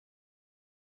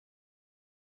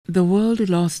The world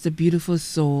lost a beautiful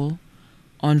soul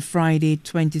on Friday,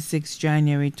 26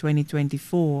 January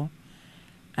 2024,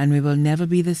 and we will never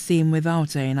be the same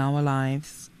without her in our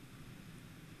lives.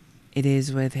 It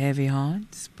is with heavy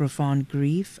hearts, profound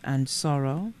grief, and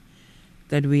sorrow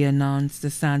that we announce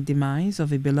the sad demise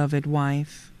of a beloved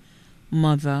wife,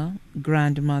 mother,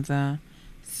 grandmother,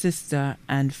 sister,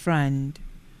 and friend,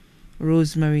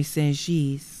 Rosemary St.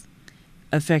 Juste,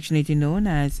 affectionately known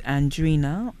as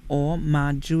Andrina or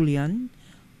Ma Julian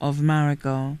of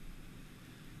Marigot.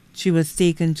 She was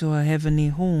taken to her heavenly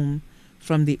home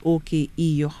from the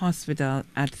OKEU hospital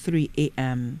at 3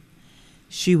 a.m.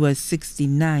 She was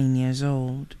 69 years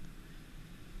old.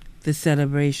 The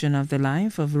celebration of the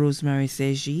life of Rosemary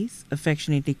St. Juste,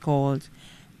 affectionately called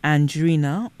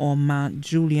Andrina or Ma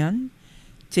Julian,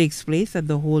 takes place at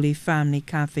the Holy Family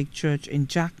Catholic Church in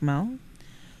Jacmel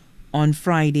on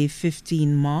Friday,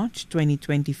 15 March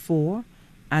 2024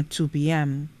 at 2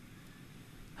 p.m.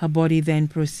 Her body then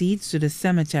proceeds to the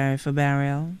cemetery for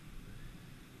burial.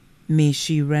 May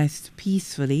she rest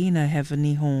peacefully in her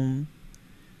heavenly home.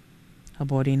 Her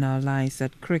body now lies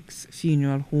at Crick's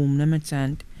Funeral Home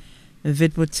Limited,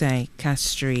 Vidbote,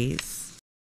 Castries.